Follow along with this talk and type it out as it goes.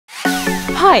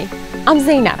Hi, I'm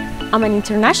Zainab. I'm an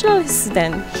international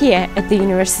student here at the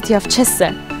University of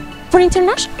Chester. For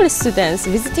international students,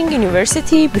 visiting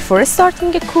university before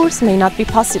starting a course may not be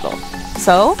possible.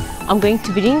 So, I'm going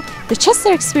to bring the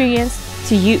Chester experience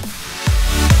to you.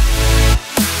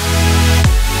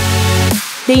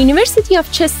 The University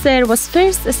of Chester was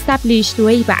first established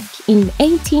way back in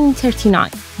 1839.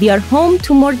 We are home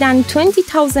to more than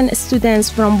 20,000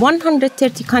 students from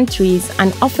 130 countries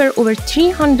and offer over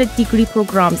 300 degree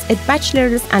programs at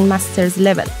bachelor's and master's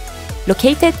level.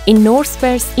 Located in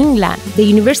Northwest England, the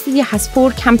university has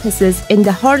 4 campuses in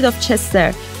the heart of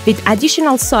Chester, with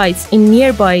additional sites in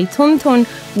nearby Taunton,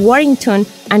 Warrington,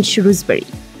 and Shrewsbury.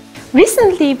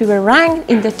 Recently, we were ranked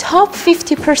in the top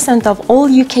 50% of all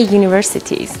UK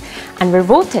universities and were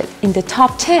voted in the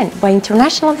top 10 by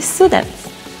international students.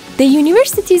 The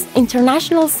university's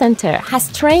International Center has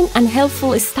trained and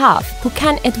helpful staff who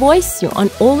can advise you on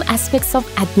all aspects of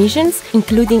admissions,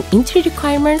 including entry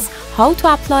requirements, how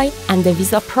to apply, and the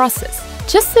visa process.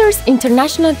 Chester's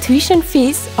international tuition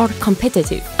fees are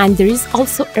competitive, and there is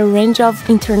also a range of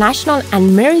international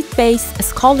and merit-based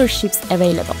scholarships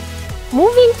available.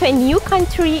 Moving to a new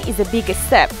country is a big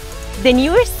step. The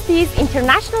university's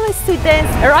international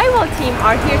students' arrival team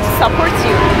are here to support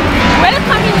you,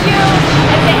 welcoming you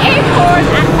at the airport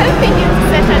and helping you to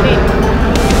settle in.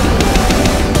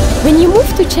 When you move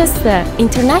to Chester,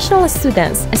 international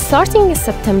students starting in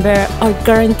September are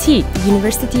guaranteed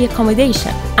university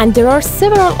accommodation, and there are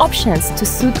several options to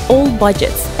suit all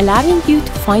budgets, allowing you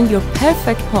to find your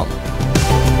perfect home.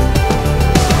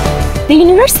 The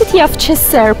University of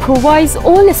Chester provides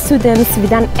all students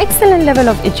with an excellent level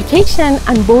of education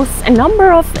and boasts a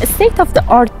number of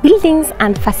state-of-the-art buildings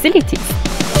and facilities.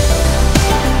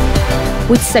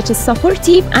 With such a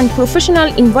supportive and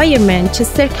professional environment,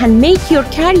 Chester can make your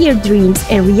career dreams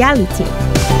a reality.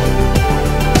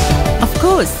 Of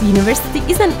course, university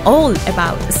isn't all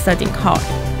about studying hard.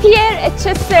 Here at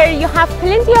Chester, you have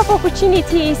plenty of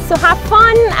opportunities to have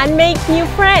fun and make new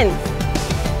friends.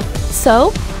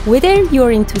 So, whether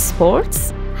you're into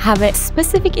sports, have a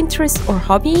specific interest or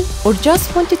hobby, or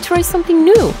just want to try something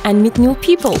new and meet new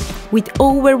people, with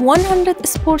over 100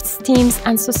 sports teams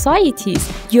and societies,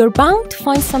 you're bound to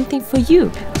find something for you.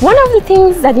 One of the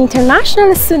things that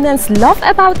international students love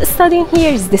about studying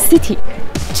here is the city.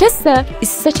 Chester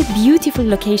is such a beautiful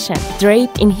location,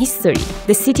 draped in history.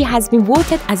 The city has been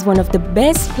voted as one of the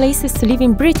best places to live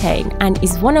in Britain and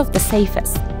is one of the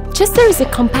safest. Chester is a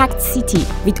compact city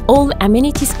with all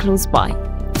amenities close by.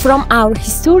 From our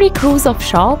historic rows of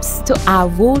shops to our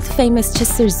world-famous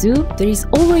Chester Zoo, there is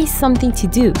always something to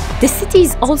do. The city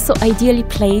is also ideally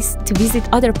placed to visit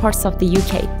other parts of the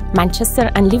UK. Manchester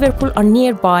and Liverpool are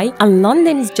nearby, and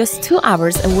London is just 2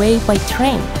 hours away by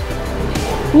train.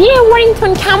 Near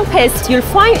Warrington campus, you'll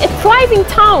find a thriving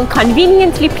town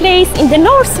conveniently placed in the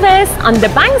northwest on the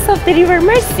banks of the River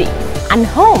Mersey, and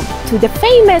home to the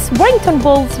famous Warrington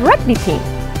Bulls rugby team.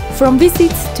 From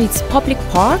visits to its public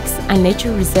parks and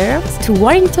nature reserves to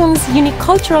Warrington's unique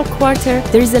cultural quarter,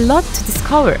 there is a lot to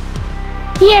discover.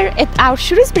 Here at our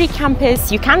Shrewsbury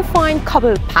campus, you can find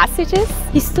cobbled passages,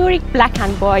 historic black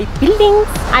and white buildings,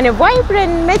 and a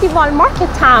vibrant medieval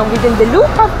market town within the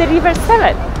loop of the River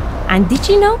Severn. And did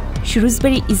you know,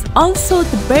 Shrewsbury is also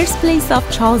the birthplace of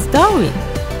Charles Darwin?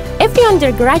 Every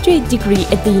undergraduate degree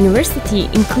at the university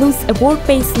includes a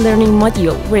work-based learning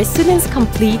module where students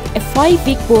complete a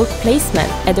 5-week work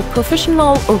placement at a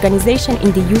professional organization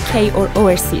in the UK or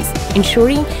overseas,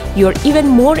 ensuring you're even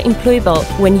more employable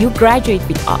when you graduate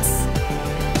with us.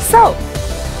 So,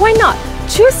 why not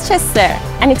choose Chester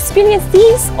and experience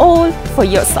these all for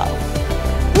yourself?